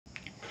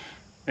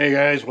Hey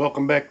guys,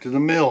 welcome back to the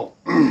mill.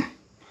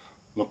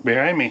 Look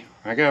behind me.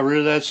 I got rid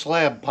of that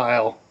slab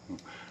pile.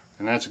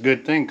 And that's a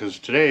good thing because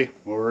today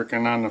we're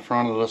working on the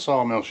front of the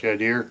sawmill shed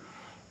here.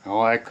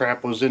 All that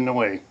crap was in the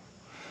way.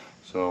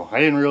 So I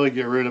didn't really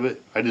get rid of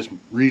it. I just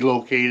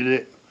relocated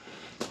it.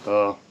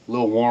 A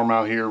little warm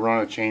out here,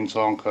 run a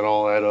chainsaw and cut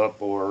all that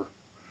up, or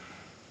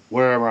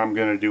whatever I'm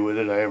going to do with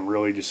it. I haven't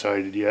really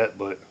decided yet.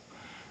 But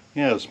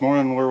yeah, this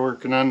morning we're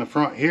working on the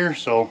front here.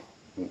 So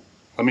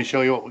let me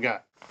show you what we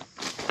got.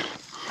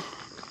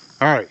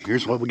 Alright,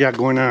 here's what we got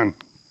going on.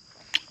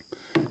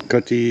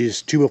 Cut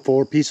these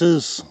 2x4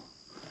 pieces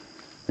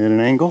at an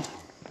angle.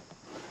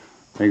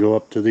 They go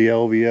up to the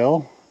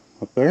LVL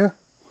up there.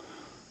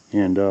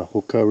 And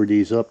we'll cover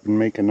these up and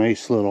make a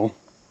nice little,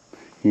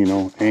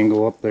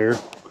 angle up there.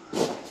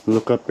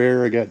 Look up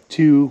there, I got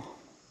 2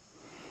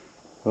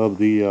 of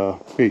the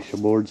fascia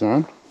boards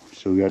on.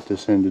 Still got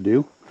this end to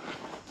do.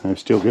 I've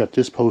still got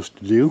this post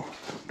to do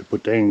to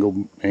put the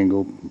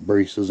angle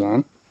braces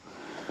on.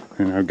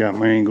 And I've got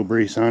my angle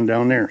brace on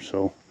down there.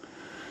 So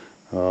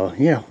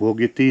yeah, we'll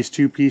get these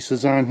 2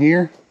 pieces on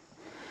here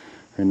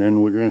and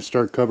then we're going to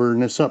start covering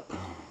this up.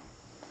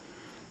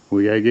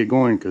 We gotta get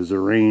going because the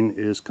rain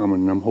is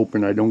coming. I'm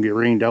hoping I don't get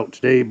rained out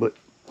today, but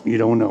you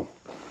don't know.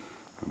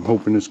 I'm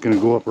hoping it's going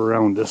to go up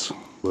around us,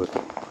 but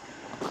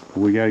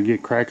we gotta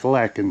get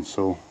crack-a-lacking,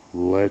 so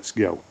let's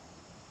go.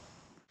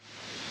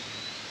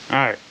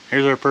 Alright,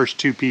 here's our first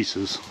 2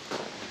 pieces.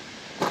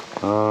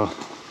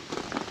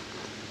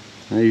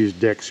 I used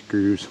deck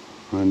screws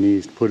on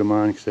these to put them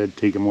on because I had to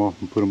take them off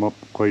and put them up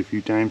quite a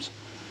few times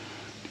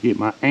to get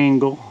my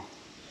angle.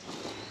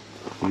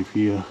 If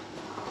you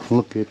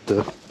look at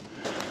the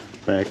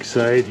back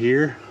side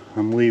here,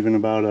 I'm leaving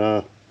about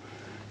a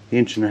 1.5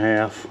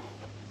 inches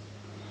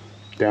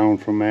down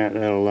from that.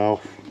 That'll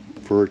allow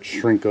for it to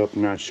shrink up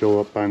and not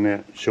show up on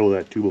that, show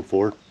that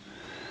 2x4.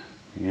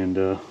 And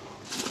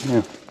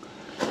yeah,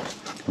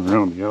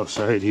 around the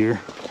outside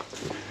here,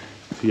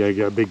 see I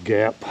got a big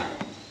gap.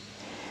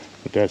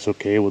 But that's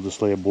okay, we'll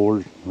just lay a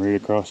board right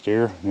across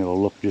there and it'll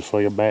look just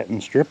like a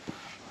batting strip.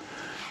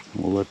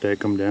 We'll let that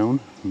come down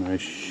and I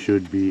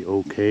should be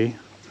okay,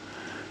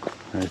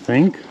 I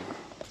think.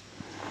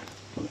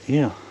 But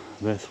yeah,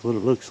 that's what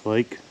it looks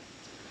like.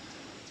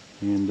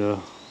 And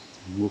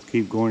we'll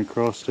keep going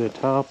across that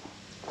top.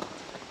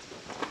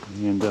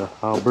 And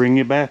I'll bring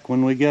you back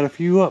when we get a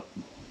few up.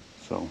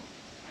 So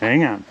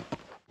hang on.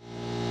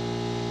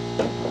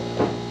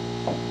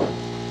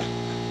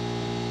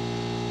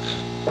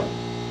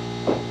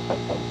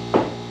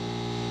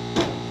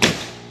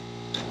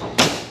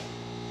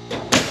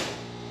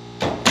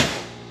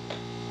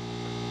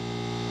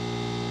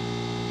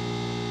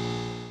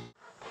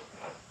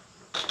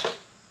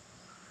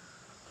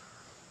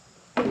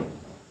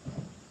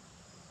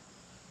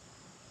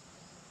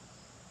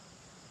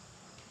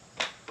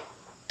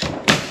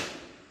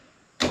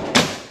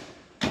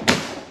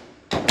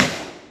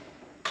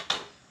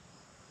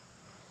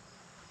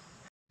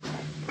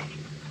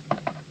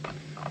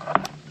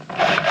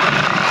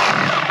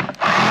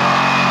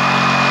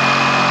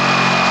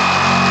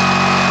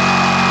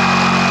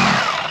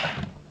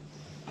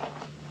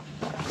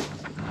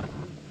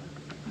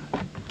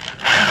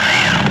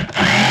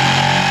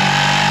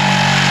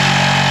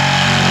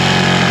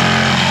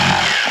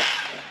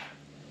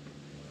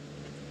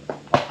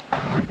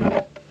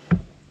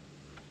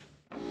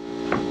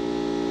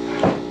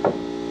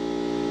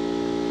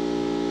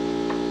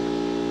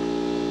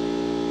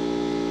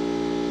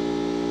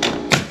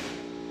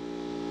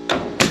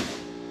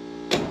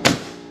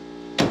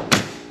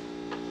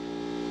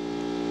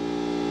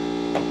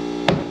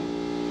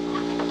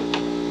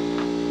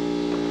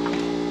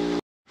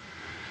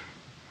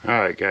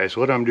 Alright guys,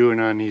 what I'm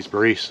doing on these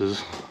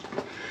braces,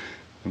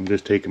 I'm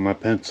just taking my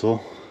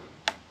pencil,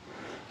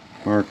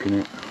 marking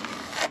it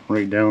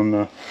right down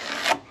the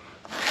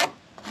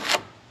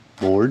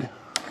board,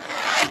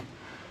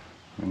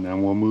 and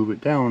then we'll move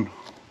it down.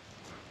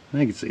 I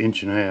think it's 1.5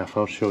 inches.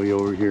 I'll show you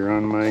over here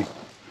on my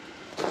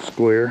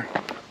square.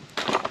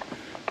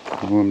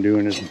 What I'm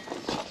doing is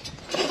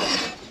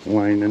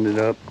lining it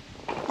up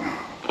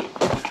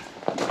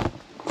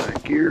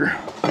back here.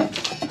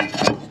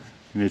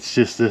 And it's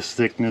just this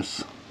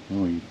thickness,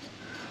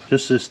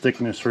 just this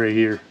thickness right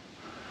here.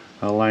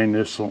 I'll line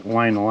this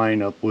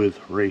line up with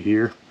right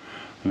here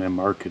and then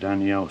mark it on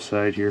the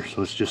outside here,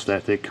 so it's just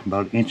that thick,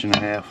 about 1.5 inches,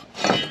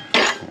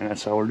 and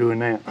that's how we're doing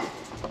that.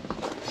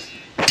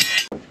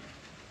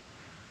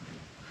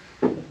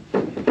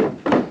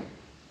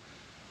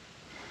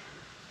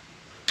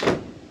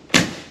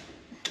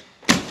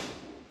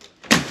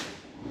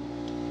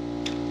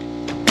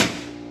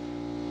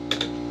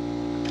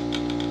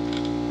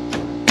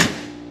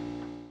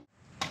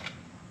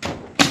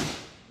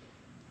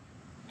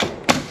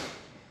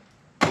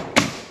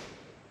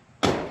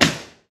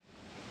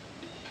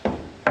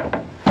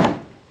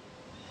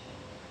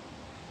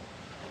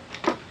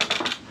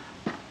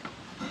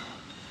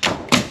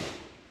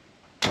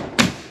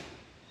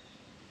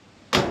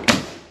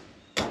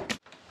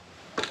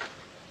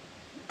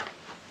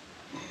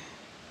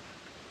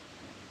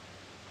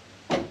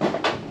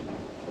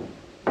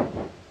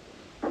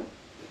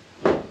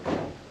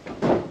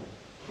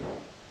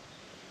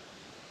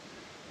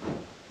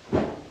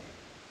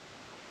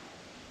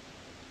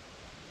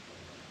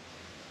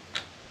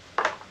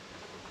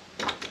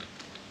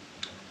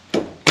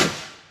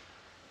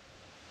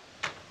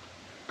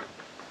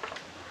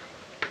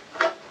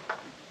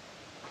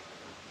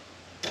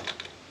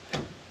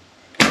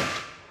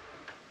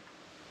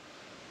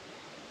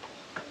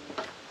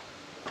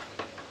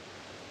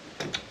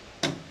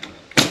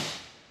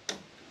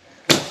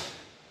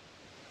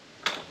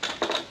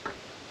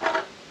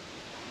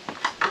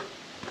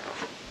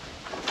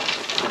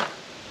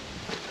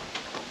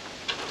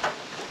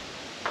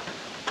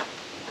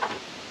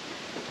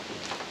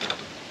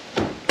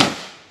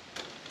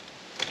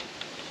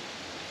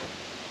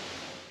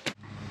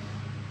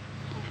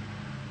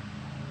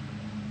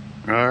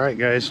 Alright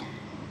guys,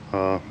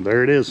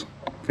 there it is,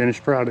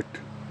 finished product.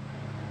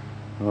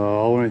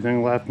 Only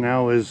thing left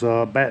now is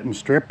batten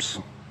strips,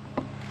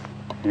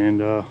 and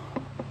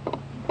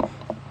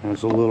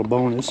as a little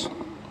bonus,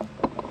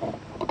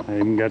 I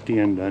even got the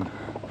end done.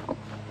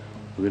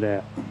 Look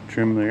at that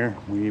trim there.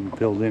 We even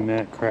filled in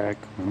that crack.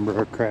 Remember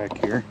our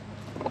crack here?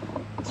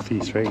 This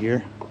piece right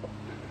here.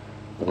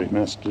 But I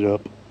messed it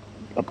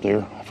up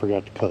there. I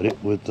forgot to cut it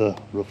with the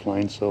roof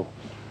line, so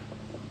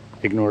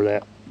ignore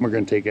that. We're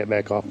going to take that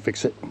back off and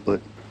fix it. But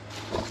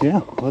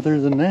yeah,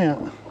 other than that,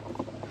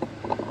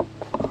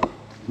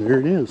 there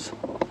it is.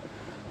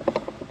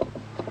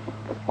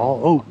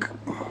 All oak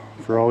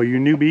for all you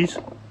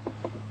newbies.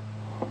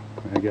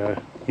 I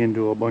got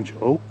into a bunch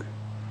of oak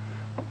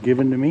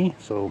given to me,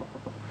 so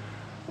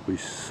we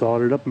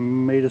sawed it up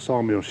and made a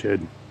sawmill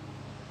shed.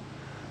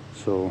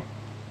 So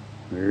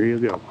there you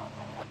go.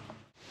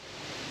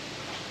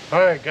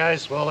 Alright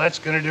guys, well that's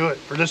gonna do it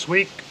for this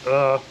week.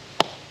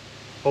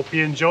 Hope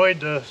you enjoyed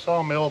the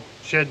sawmill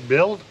shed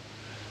build.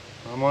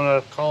 I'm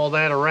gonna call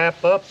that a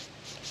wrap up.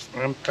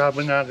 I'm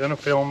probably not gonna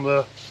film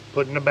the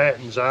putting the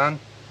battens on.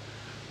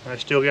 I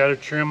still gotta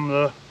trim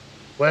the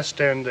west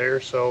end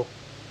there, so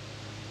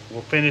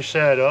we'll finish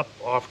that up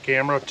off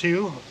camera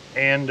too.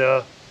 And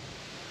you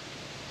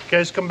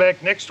guys come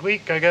back next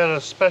week, I got a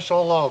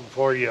special log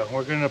for you.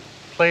 We're gonna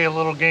play a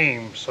little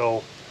game,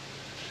 so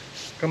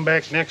come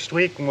back next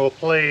week and we'll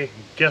play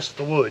Guess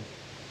the Wood,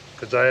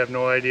 because I have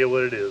no idea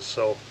what it is.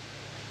 So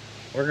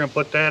we're gonna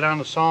put that on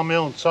the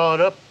sawmill and saw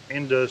it up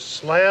into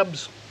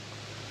slabs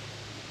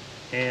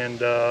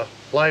and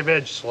live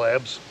edge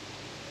slabs.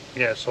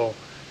 Yeah, so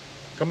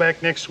come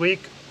back next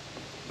week.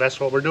 That's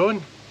what we're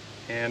doing.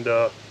 And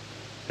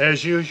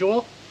as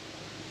usual,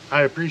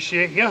 I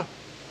appreciate you,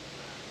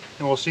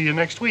 and we'll see you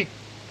next week.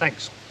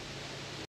 Thanks.